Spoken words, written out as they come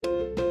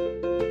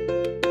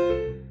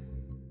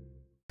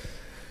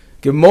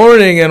Good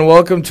morning and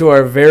welcome to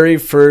our very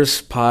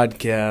first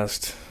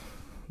podcast.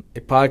 A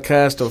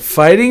podcast of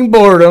fighting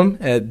boredom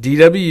at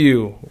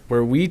DWU,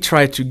 where we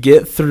try to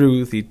get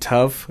through the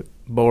tough,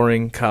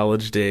 boring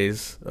college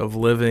days of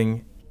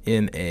living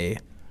in a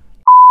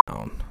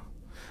town.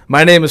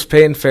 My name is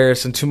Peyton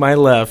Ferris, and to my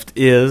left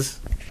is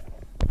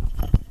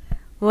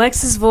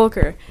Alexis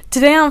Volker.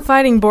 Today on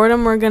Fighting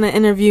Boredom, we're going to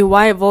interview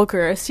Wyatt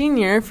Volker, a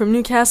senior from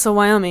Newcastle,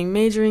 Wyoming,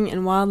 majoring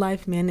in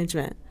wildlife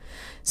management.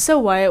 So,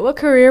 Wyatt, what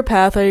career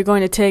path are you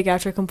going to take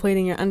after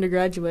completing your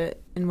undergraduate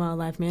in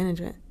wildlife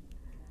management?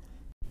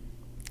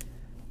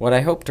 What I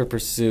hope to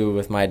pursue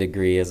with my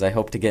degree is I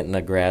hope to get into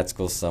grad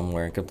school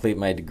somewhere and complete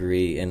my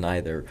degree in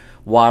either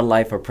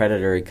wildlife or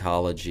predator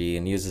ecology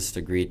and use this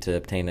degree to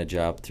obtain a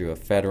job through a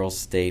federal,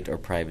 state, or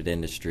private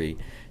industry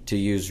to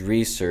use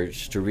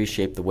research to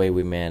reshape the way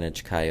we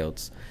manage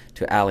coyotes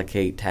to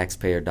allocate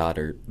taxpayer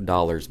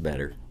dollars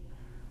better.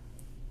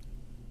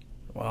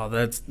 Wow,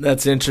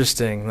 that's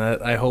interesting.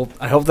 I hope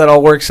that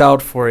all works out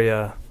for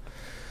you.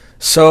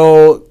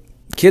 So,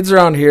 kids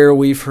around here,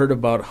 we've heard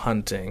about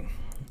hunting,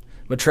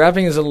 but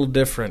trapping is a little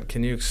different.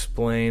 Can you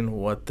explain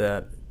what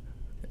that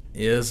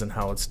is and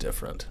how it's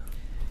different?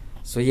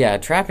 So yeah,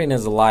 trapping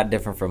is a lot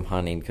different from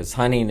hunting because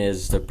hunting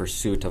is the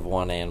pursuit of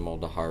one animal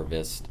to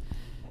harvest,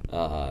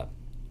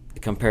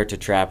 compared to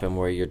trapping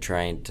where you're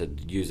trying to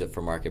use it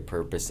for market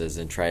purposes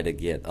and try to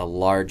get a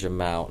large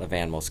amount of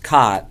animals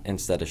caught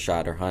instead of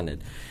shot or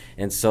hunted.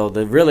 And so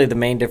the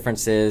main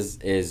difference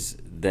is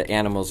the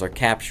animals are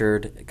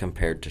captured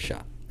compared to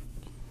shot.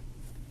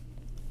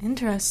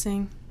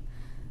 Interesting.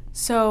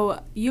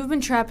 So, you've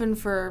been trapping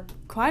for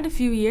quite a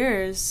few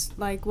years.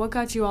 Like, what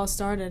got you all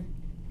started?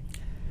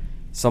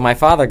 So my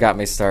father got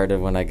me started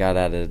when I got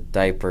out of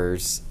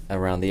diapers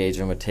around the age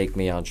and would take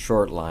me on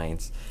short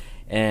lines.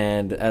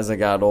 And as I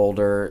got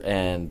older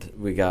and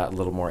we got a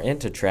little more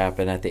into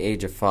trapping, at the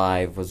age of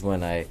 5 was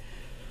when I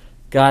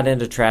got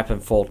into trapping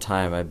full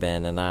time.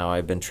 And now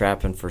I've been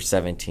trapping for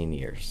 17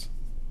 years.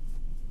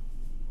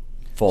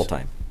 Full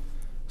time.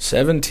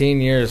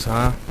 17 years,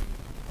 huh?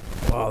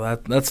 Wow,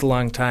 that's a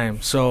long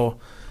time. So,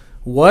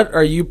 what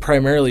are you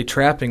primarily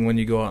trapping when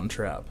you go out and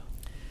trap?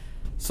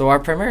 So our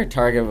primary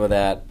target with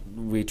that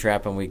we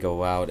trap and we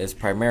go out is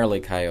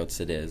primarily coyotes.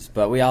 It is,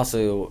 but we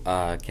also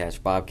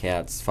catch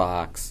bobcats,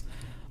 fox,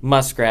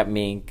 muskrat,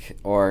 mink,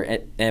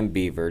 and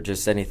beaver.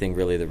 Just anything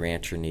really the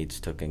rancher needs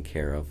taken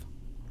care of.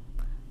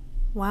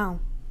 Wow,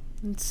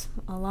 it's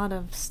a lot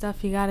of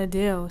stuff you gotta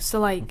do. So,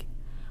 like,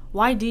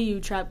 why do you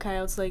trap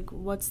coyotes? Like,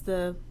 what's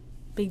the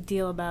big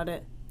deal about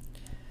it?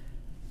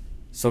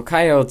 So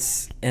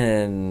coyotes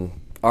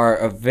are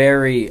a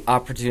very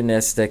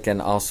opportunistic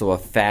and also a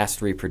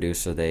fast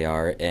reproducer. They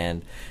are,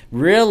 and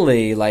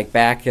really, like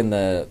back in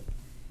this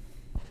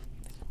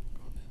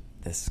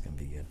is gonna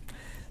be good.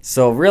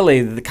 So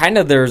really,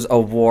 there's a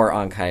war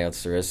on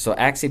coyotes. There is. So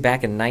actually,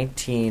 back in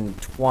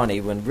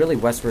 1920, when really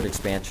westward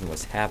expansion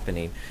was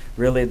happening,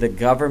 really the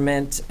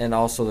government and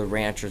also the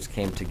ranchers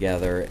came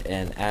together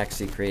and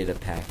actually created a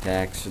pact to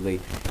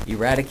actually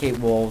eradicate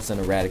wolves and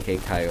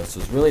eradicate coyotes.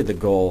 Was really the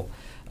goal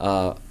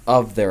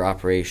of their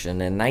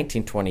operation. In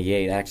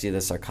 1928, actually, the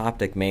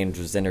sarcoptic mange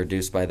was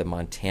introduced by the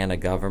Montana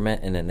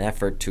government in an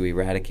effort to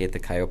eradicate the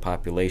coyote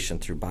population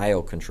through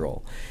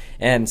biocontrol.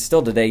 And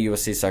still today, you will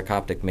see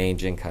sarcoptic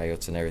mange in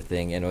coyotes and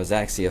everything, and it was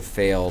actually a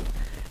failed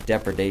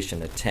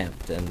depredation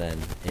attempt. And then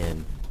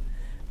in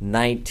the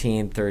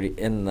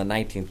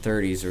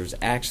 1930s, there was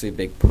actually a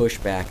big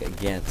pushback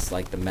against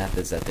like the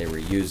methods that they were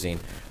using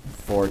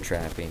for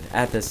trapping.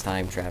 At this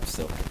time, traps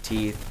still had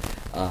teeth.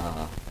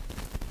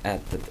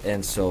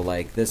 And so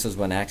like this is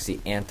when actually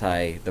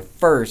the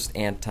first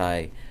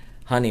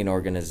anti-hunting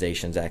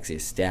organizations actually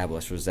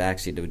established, was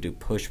actually to do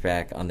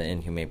pushback on the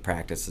inhumane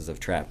practices of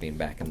trapping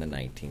back in the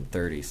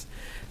 1930s.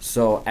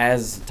 So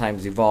as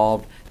times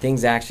evolved,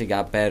 things actually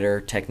got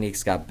better,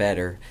 techniques got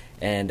better,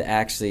 and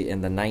actually in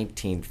the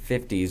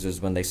 1950s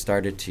was when they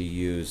started to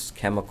use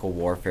chemical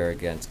warfare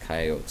against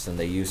coyotes and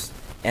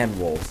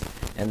wolves,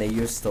 and they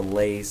used to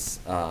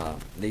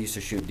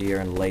shoot deer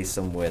and lace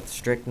them with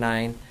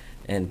strychnine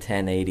and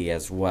 1080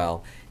 as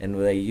well,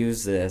 and they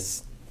use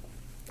this,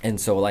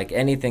 and so like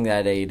anything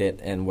that ate it,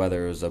 and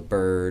whether it was a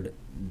bird,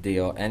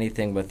 deal,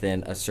 anything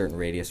within a certain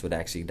radius would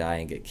actually die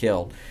and get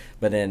killed.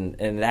 And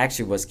it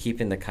actually was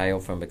keeping the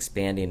coyote from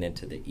expanding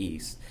into the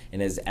east,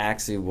 and is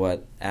actually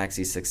what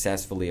actually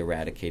successfully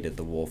eradicated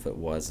the wolf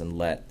and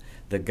let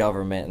the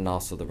government and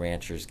also the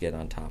ranchers get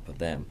on top of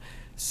them.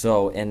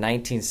 So in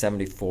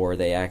 1974,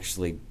 they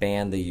actually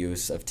banned the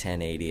use of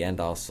 1080 and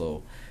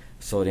also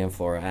sodium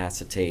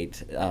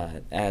fluoroacetate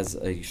as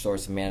a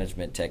source of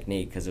management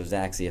technique because it was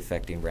actually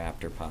affecting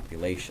raptor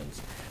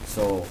populations.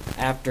 So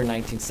after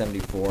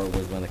 1974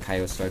 was when the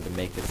coyote started to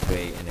make its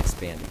way and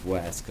expanded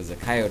west, because the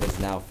coyote is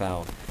now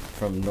found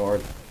from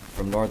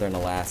northern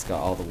Alaska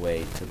all the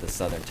way to the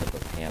southern tip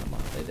of Panama.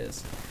 It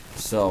is.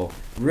 So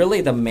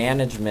really the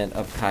management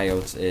of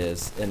coyotes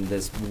is, and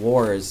this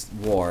war,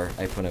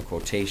 I put in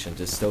quotations,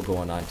 is still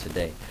going on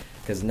today.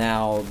 because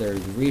now their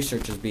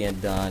research is being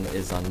done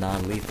is on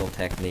non-lethal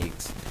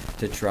techniques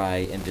to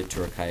try and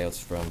deter coyotes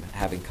from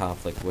having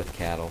conflict with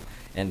cattle,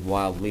 and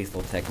wild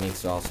lethal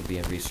techniques are also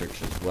being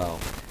researched as well.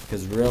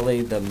 Because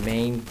really the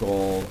main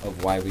goal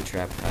of why we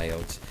trap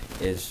coyotes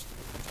is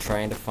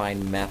trying to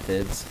find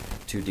methods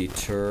to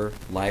deter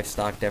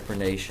livestock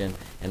depredation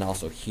and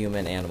also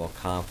human-animal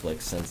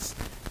conflict, since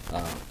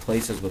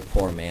places with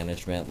poor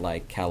management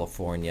like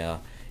California,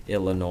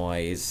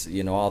 Illinois,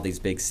 all these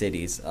big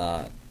cities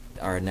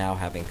are now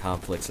having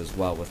conflicts as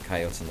well with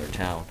coyotes in their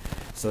town.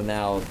 So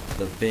now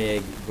the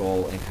big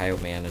goal in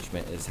coyote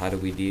management is how do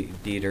we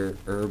deter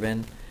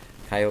urban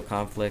coyote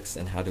conflicts,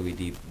 and how do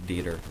we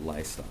deter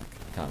livestock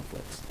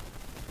conflicts.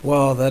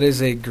 Well, that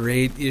is a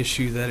great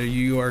issue that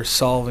you are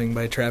solving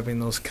by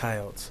trapping those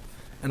coyotes.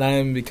 And I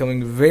am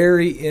becoming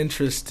very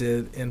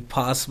interested in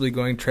possibly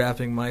going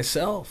trapping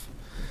myself.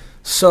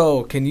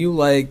 So, can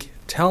you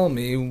tell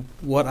me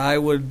what I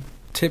would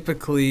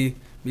typically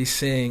be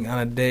seeing on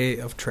a day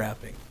of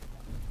trapping?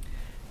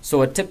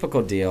 So a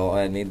typical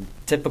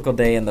typical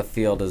day in the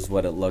field is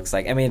what it looks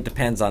like. It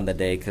depends on the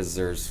day because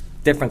there's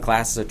different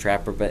classes of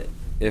trapper, but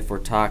if we're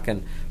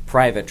talking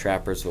private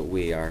trappers, what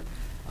we are,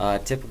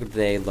 typical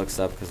day looks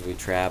up because we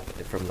trap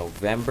from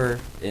November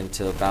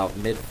into about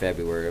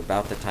mid-February,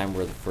 about the time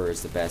where the fur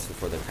is the best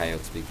before the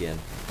coyotes begin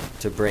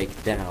to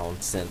break down,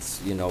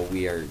 since,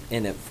 we are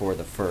in it for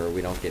the fur.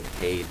 We don't get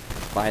paid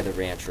by the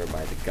rancher or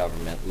by the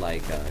government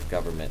like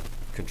government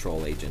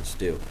control agents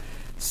do.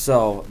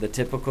 So the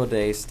typical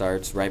day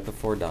starts right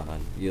before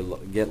dawn. You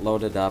get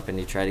loaded up and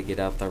you try to get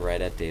out there right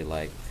at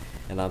daylight.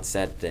 And on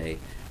set day,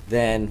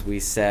 then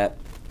we set.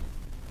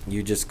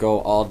 You just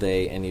go all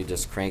day and you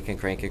just crank and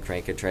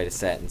try to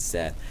set and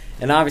set.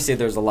 And obviously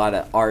there's a lot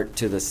of art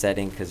to the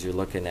setting because you're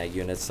looking at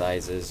unit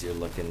sizes, you're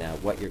looking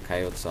at what your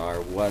coyotes are,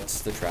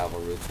 what's the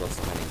travel routes, what's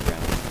the hunting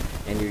grounds.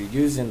 And you're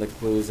using the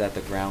clues that the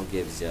ground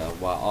gives you,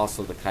 while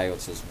also the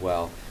coyotes as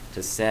well,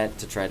 to set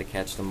to try to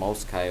catch the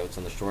most coyotes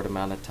in the short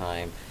amount of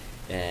time,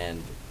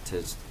 and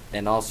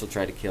also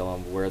try to kill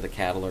them where the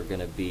cattle are going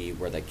to be,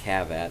 where they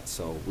calve at.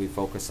 So we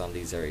focus on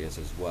these areas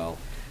as well.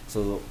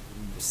 So the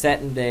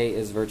setting day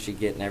is virtually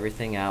getting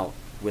everything out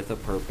with a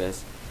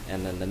purpose,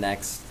 and then the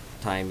next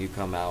time you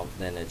come out,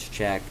 then it's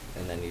check,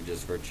 and then you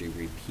just virtually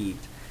repeat,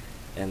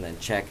 and then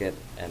check it,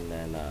 and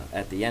then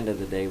at the end of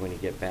the day when you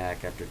get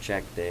back after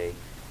check day,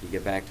 you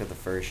get back to the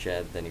fur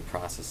shed, then you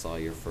process all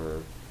your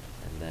fur,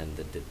 and then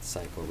the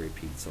cycle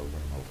repeats over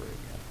and over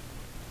again.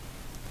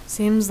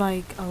 Seems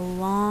like a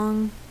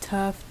long,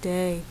 tough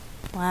day.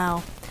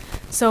 Wow.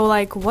 So,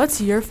 what's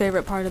your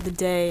favorite part of the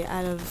day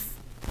out of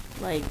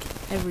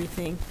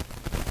everything?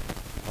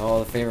 Oh,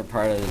 the favorite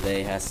part of the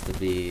day has to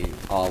be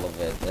all of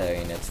it.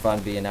 It's fun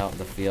being out in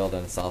the field,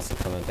 and it's also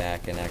coming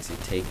back and actually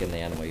taking the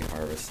animal you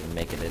harvest and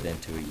making it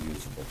into a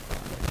usable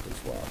product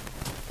as well.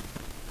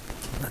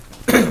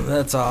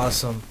 That's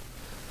awesome.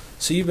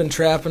 So you've been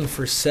trapping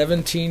for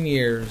 17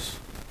 years.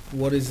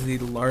 What is the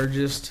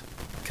largest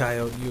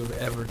coyote you have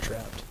ever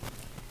trapped?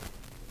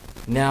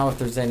 Now, if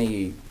there's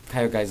any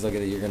coyote guys look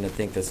at it, you're going to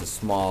think this is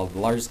small. The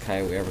largest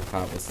coyote we ever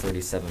caught was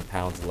 37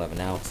 pounds, 11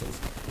 ounces.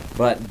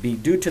 But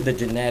due to the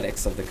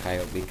genetics of the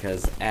coyote,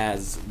 because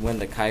when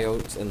the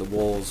coyotes and the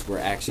wolves were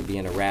actually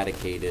being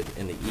eradicated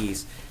in the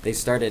east, they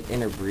started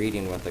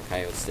interbreeding with the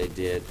coyotes they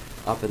did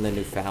up in the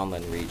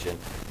Newfoundland region.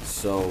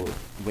 So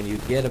when you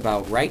get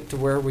about right to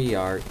where we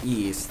are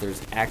east,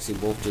 there's actually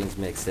wolf genes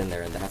mixed in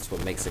there, and that's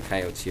what makes the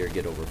coyotes here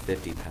get over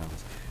 50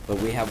 pounds. But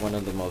we have one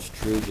of the most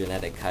true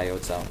genetic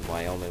coyotes out in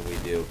Wyoming, we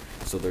do,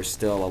 so they're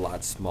still a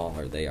lot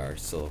smaller, they are.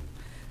 So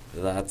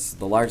that's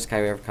the largest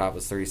coyote we ever caught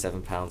was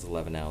 37 pounds,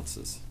 11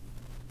 ounces.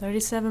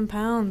 37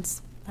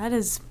 pounds. That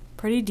is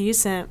pretty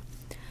decent.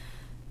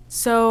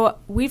 So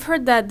we've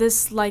heard that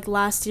this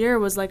last year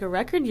was a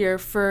record year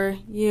for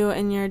you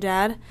and your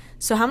dad.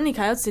 So how many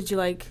coyotes did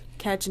you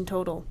catch in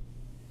total?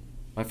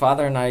 My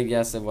father and I,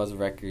 yes, it was a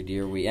record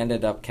year. We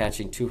ended up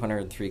catching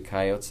 203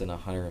 coyotes in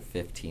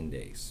 115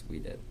 days. We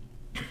did.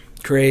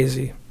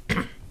 Crazy.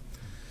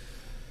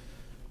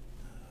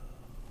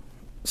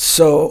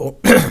 So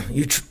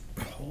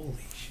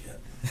holy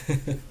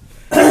shit.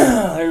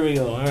 There we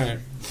go. All right.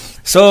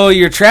 So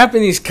you're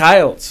trapping these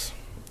coyotes.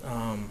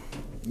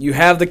 You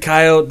have the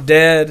coyote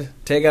dead,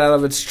 take it out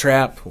of its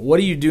trap. What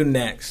do you do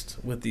next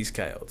with these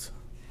coyotes?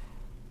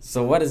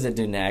 So what does it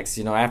do next?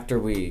 After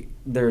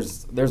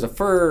there's a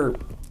fur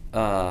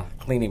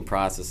cleaning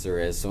process there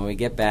is. So when we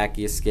get back,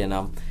 you skin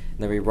them, and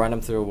then we run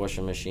them through a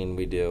washing machine.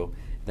 We do.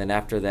 Then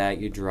after that,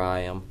 you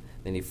dry them.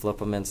 Then you flip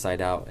them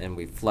inside out, and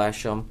we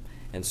flesh them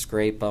and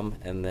scrape them,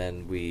 and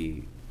then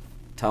we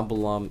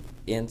tumble them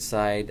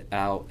inside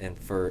out and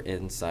fur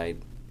inside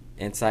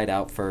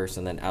out first,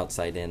 and then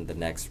outside in the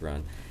next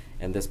run.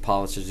 And this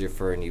polishes your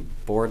fur, and you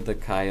board the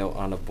coyote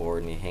on a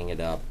board, and you hang it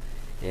up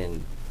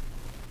in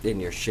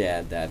your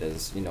shed that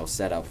is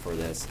set up for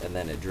this, and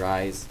then it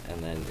dries,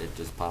 and then it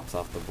just pops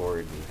off the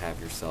board, and you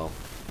have yourself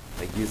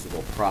a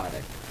usable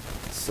product.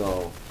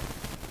 So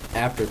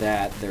after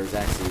that, there's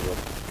actually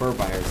fur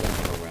buyers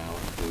that come around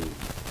who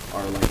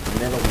are the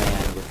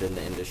middleman within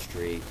the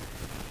industry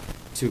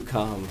to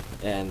come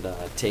and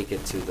take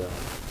it to the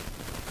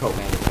coat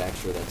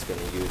manufacturer that's going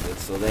to use it.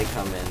 So they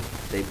come in,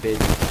 they bid,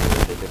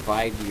 they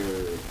divide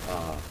your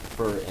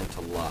fur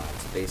into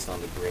lots based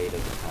on the grade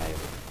of the coyote,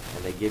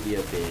 and they give you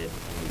a bid,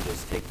 and you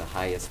just take the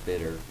highest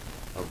bidder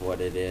of what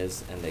it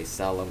is, and they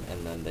sell them,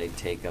 and then they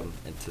take them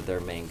into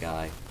their main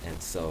guy,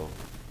 and so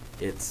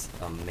it's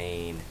a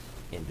main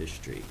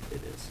industry.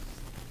 It is.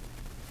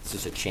 It's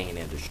just a chain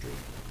industry.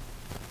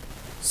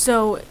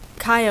 So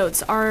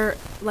coyotes are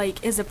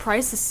is the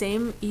price the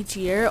same each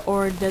year,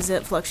 or does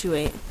it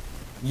fluctuate?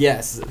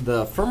 Yes,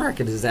 the fur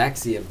market is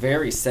actually a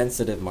very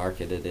sensitive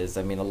market. It is.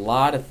 I mean, a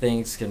lot of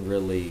things can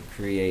really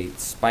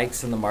create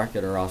spikes in the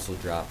market or also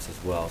drops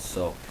as well.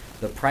 So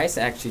the price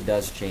actually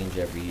does change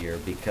every year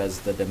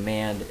because the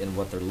demand and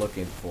what they're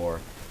looking for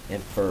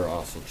in fur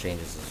also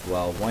changes as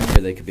well. One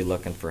year they could be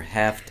looking for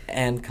heft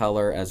and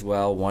color as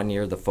well. One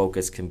year the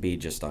focus can be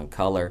just on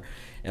color,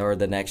 or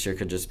the next year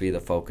could just be the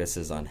focus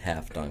is on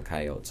heft on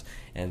coyotes.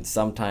 And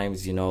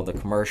sometimes, the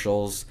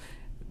commercials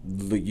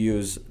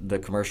use the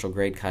commercial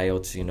grade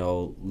coyotes,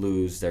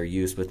 lose their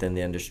use within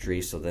the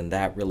industry, so then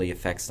that really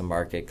affects the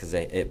market because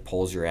it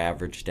pulls your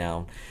average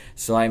down.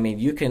 So I mean,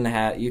 you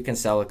can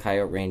sell a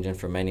coyote ranging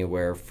from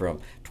anywhere from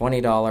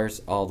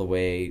 $20 all the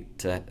way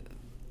to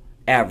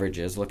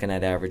averages. Looking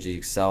at averages,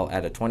 you sell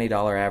at a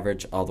 $20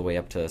 average all the way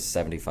up to a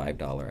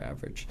 $75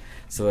 average.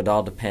 So it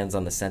all depends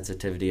on the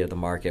sensitivity of the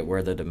market,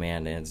 where the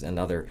demand is, and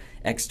other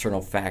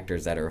external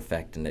factors that are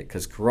affecting it,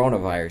 because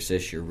coronavirus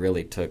this year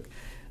really took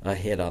a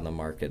hit on the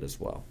market as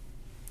well.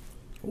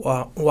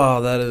 Wow,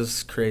 that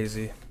is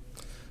crazy.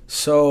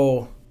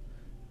 So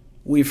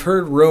we've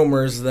heard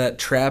rumors that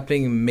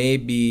trapping may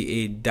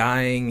be a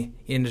dying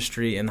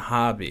industry and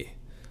hobby.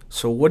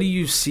 So what do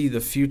you see the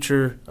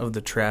future of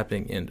the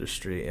trapping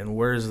industry, and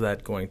where is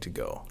that going to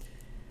go?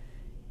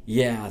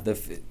 Yeah,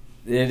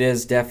 it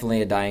is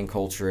definitely a dying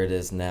culture. It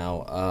is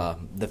now.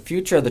 The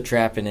future of the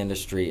trapping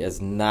industry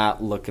is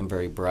not looking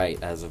very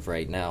bright as of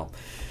right now,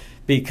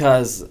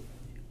 because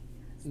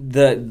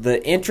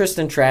the interest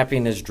in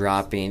trapping is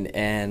dropping,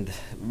 and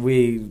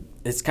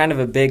it's kind of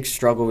a big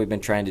struggle we've been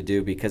trying to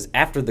do, because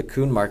after the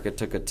coon market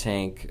took a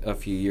tank a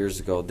few years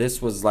ago, this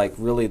was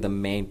really the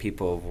main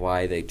people of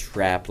why they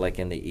trapped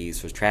in the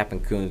East, was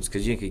trapping coons,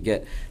 because you could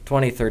get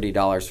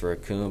 $20-$30 for a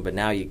coon, but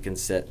now you can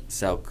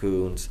sell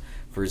coons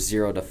for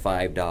 $0 to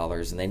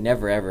 $5, and they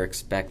never ever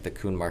expect the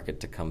coon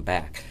market to come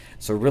back.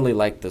 So really,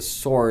 the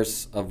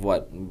source of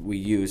what we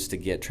use to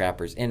get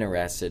trappers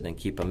interested and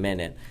keep them in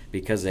it,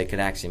 because they could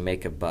actually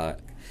make a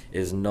buck,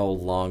 is no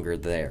longer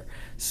there.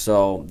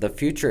 So the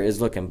future is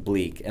looking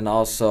bleak. And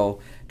also,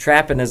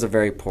 trapping is a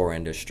very poor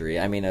industry.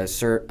 I mean, a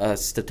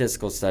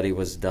statistical study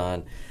was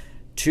done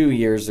 2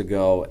 years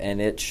ago, and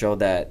it showed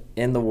that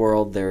in the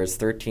world there is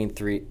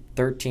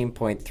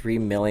 13.3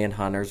 million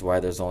hunters,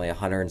 while there's only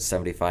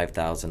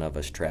 175,000 of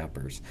us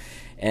trappers.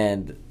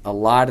 And a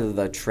lot of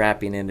the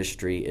trapping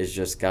industry is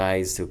just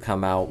guys who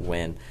come out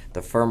when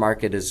the fur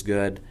market is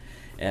good,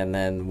 and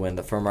then when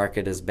the fur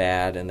market is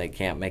bad and they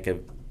can't make a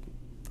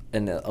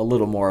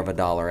little more of a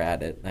dollar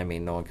at it. I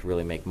mean, no one can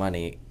really make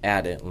money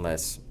at it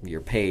unless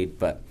you're paid,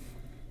 but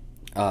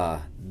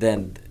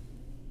then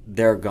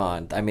they're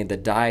gone. I mean, the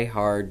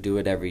die-hard,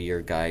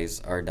 do-it-every-year guys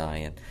are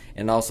dying.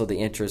 And also the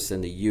interest in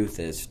the youth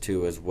is,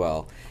 too, as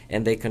well.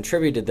 And they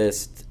contributed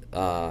this.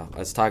 I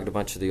was talking to a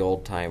bunch of the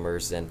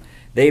old-timers, and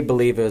they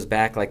believe it was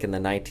back in the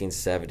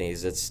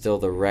 1970s. It's still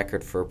the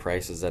record fur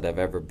prices that have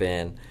ever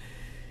been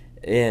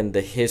in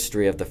the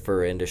history of the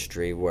fur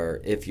industry,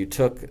 where if you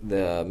took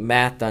the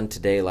math done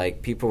today,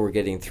 people were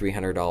getting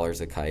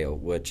 $300 a coyote,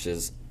 which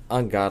is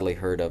ungodly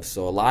heard of.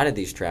 So a lot of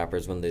these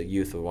trappers, when the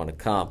youth would want to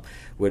come,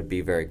 would be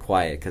very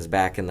quiet, because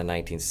back in the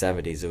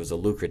 1970s it was a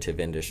lucrative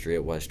industry.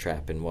 It was,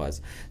 trapping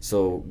was.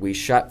 So we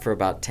shut for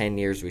about 10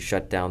 years. We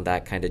shut down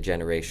that kind of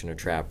generation of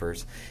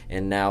trappers,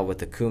 and now with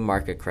the coon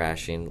market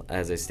crashing,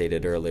 as I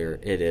stated earlier,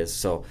 it is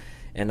so.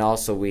 And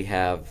also we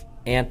have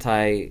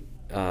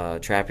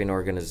trapping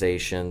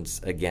organizations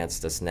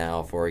against us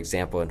now. For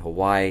example, in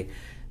Hawaii,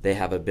 they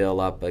have a bill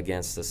up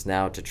against us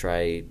now to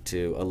try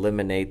to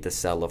eliminate the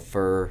sale of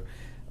fur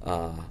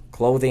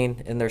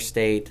clothing in their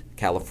state.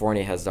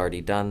 California has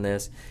already done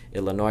this.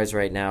 Illinois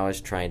right now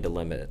is trying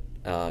to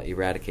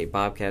eradicate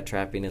bobcat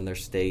trapping in their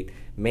state.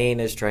 Maine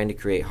is trying to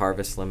create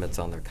harvest limits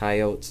on their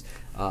coyotes.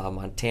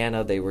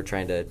 Montana, they were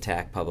trying to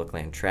attack public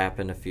land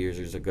trapping a few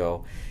years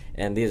ago.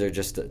 And these are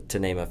just to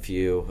name a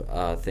few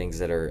things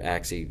that are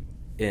actually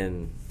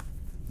in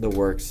the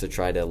works to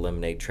try to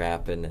eliminate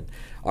trapping. And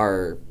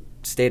our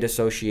state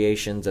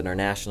associations and our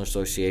national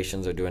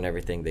associations are doing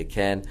everything they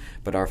can,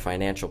 but our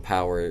financial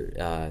power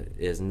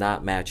is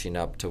not matching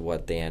up to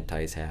what the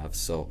antis have.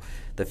 So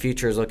the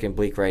future is looking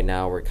bleak right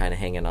now. We're kind of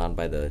hanging on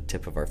by the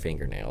tip of our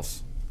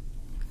fingernails.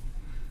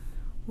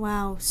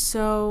 Wow,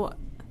 so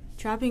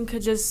trapping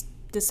could just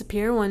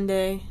disappear one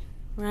day,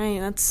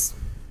 right?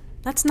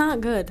 That's not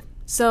good.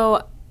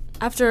 So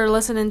after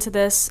listening to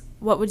this,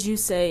 what would you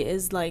say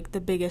is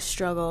the biggest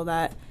struggle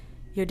that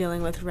you're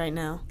dealing with right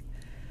now?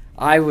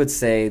 I would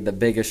say the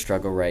biggest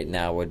struggle right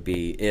now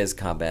is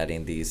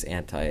combating these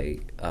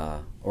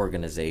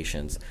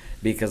organizations,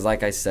 because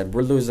like I said,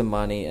 we're losing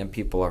money and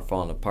people are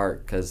falling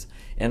apart.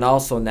 And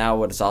also now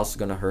what is also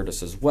going to hurt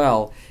us as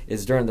well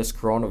is during this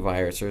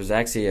coronavirus, there's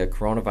actually a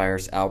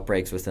coronavirus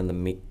outbreaks within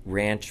the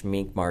ranch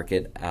mink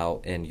market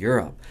out in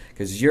Europe.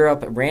 Because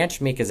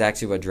ranch mink is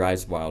actually what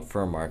drives wild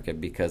fur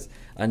market, because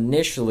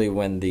initially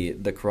when the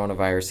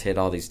coronavirus hit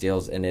all these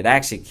deals, and it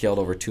actually killed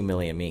over 2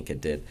 million mink,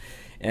 it did.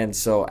 And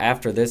so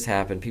after this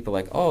happened, people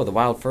are like, oh, the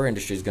wild fur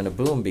industry is going to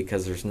boom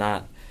because there's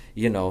not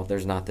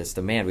this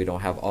demand. We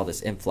don't have all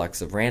this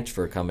influx of ranch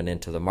fur coming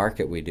into the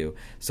market we do,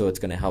 so it's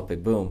going to help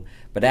it boom.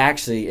 But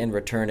actually, in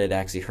return, it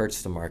actually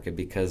hurts the market,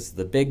 because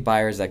the big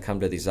buyers that come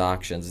to these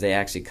auctions, they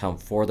actually come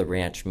for the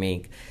ranch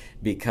mink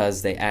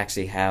because they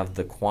actually have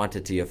the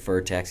quantity of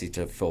fur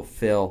to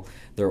fulfill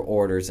their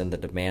orders and the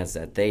demands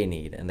that they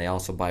need. And they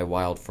also buy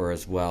wild fur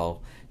as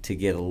well to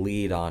get a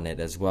lead on it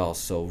as well.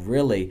 So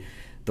really,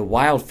 the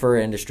wild fur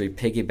industry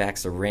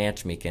piggybacks the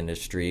ranch mink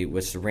industry,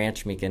 which the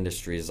ranch mink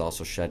industry is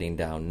also shutting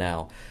down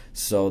now.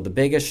 So the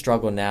biggest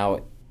struggle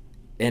now,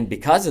 and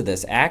because of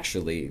this,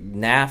 actually,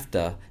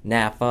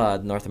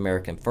 NAFTA, North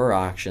American Fur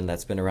Auction,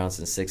 that's been around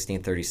since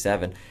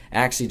 1637,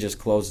 actually just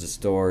closed its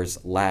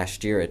doors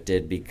last year. It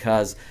did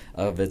because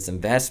of its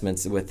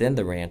investments within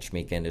the ranch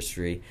mink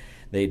industry.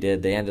 They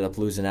ended up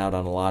losing out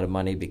on a lot of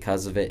money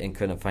because of it and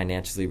couldn't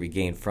financially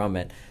regain from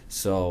it.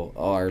 So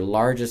our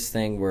largest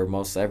thing where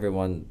most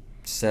everyone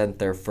sent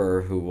their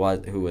fur who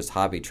was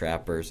hobby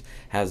trappers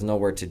has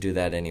nowhere to do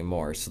that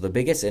anymore. So the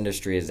biggest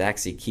industry is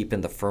actually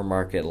keeping the fur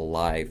market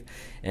alive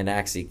and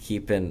actually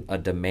keeping a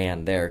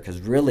demand there, because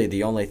really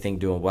the only thing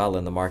doing well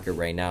in the market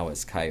right now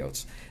is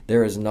coyotes.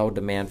 There is no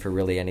demand for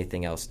really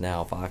anything else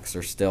now. Fox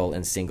are still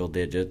in single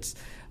digits.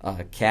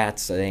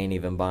 Cats, they ain't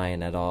even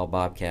buying at all.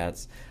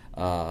 Bobcats,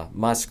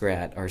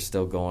 muskrat are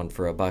still going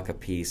for $1 a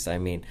piece. I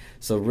mean,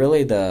 so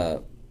really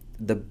the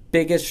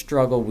biggest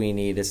struggle we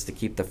need is to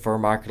keep the fur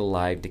market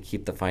alive, to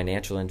keep the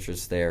financial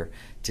interest there,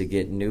 to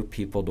get new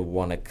people to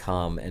want to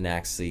come and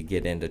actually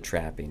get into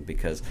trapping,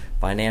 because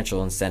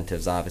financial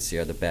incentives obviously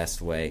are the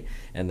best way,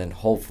 and then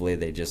hopefully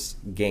they just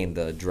gain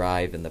the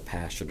drive and the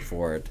passion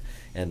for it,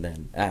 and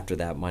then after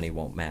that money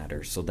won't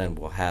matter. So then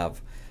we'll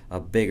have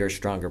a bigger,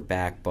 stronger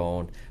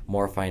backbone,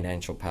 more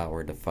financial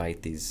power to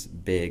fight these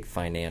big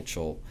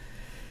financial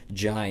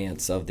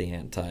giants of the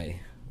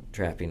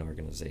anti-trapping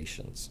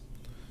organizations.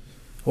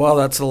 Well,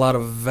 that's a lot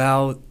of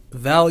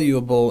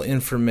valuable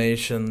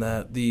information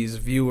that these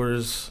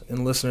viewers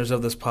and listeners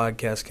of this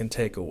podcast can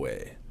take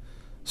away.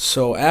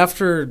 So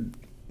after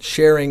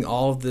sharing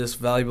all of this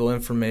valuable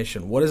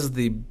information, what is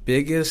the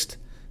biggest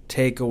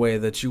takeaway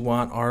that you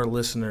want our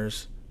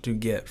listeners to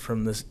get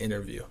from this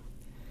interview?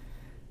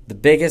 The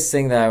biggest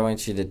thing that I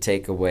want you to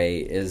take away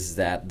is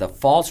that the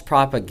false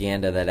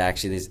propaganda that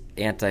actually these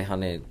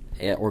anti-hunting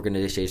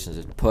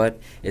organizations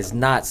put is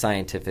not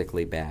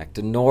scientifically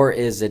backed, nor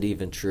is it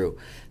even true.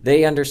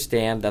 They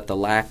understand that the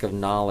lack of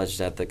knowledge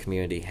that the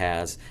community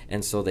has,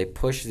 and so they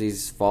push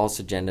these false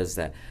agendas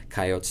that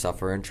coyotes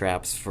suffer in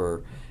traps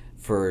for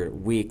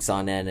weeks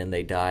on end and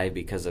they die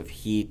because of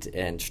heat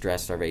and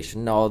stress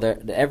starvation. No,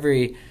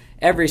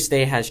 every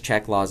state has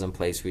check laws in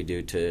place we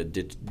do to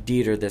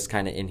deter this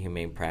kind of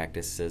inhumane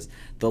practices.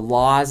 The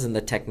laws and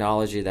the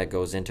technology that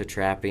goes into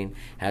trapping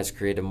has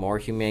created more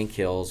humane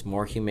kills,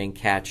 more humane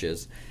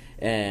catches.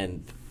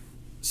 And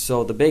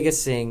so the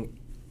biggest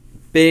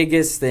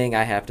thing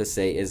I have to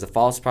say is the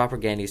false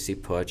propaganda you see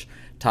pushed.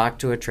 Talk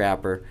to a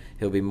trapper.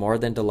 He'll be more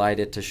than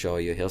delighted to show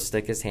you. He'll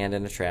stick his hand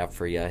in a trap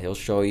for you. He'll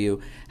show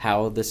you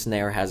how the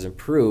snare has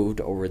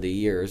improved over the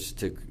years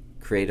to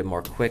create a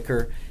more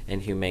quicker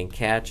and humane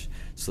catch.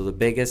 So the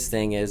biggest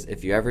thing is,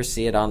 if you ever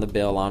see it on the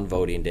bill on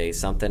voting day,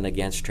 something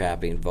against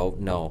trapping, vote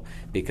no,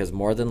 because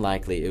more than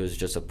likely it was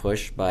just a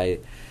push by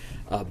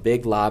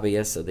big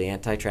lobbyists of the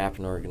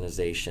anti-trapping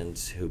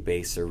organizations who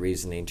base their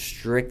reasoning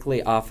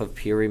strictly off of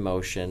pure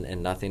emotion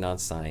and nothing on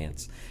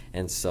science.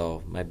 And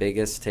so my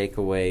biggest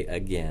takeaway,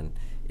 again,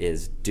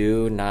 is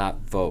do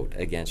not vote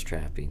against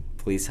trapping.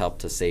 Please help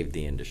to save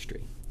the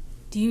industry.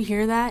 Do you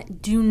hear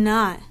that? Do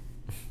not.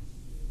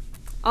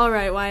 All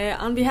right, Wyatt.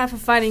 On behalf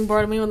of Fighting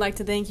Boredom, we would like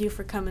to thank you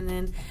for coming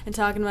in and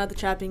talking about the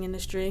trapping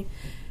industry.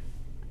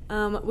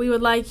 We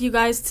would like you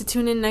guys to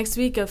tune in next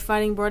week of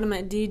Fighting Boredom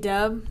at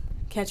DW.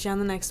 Catch you on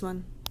the next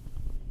one.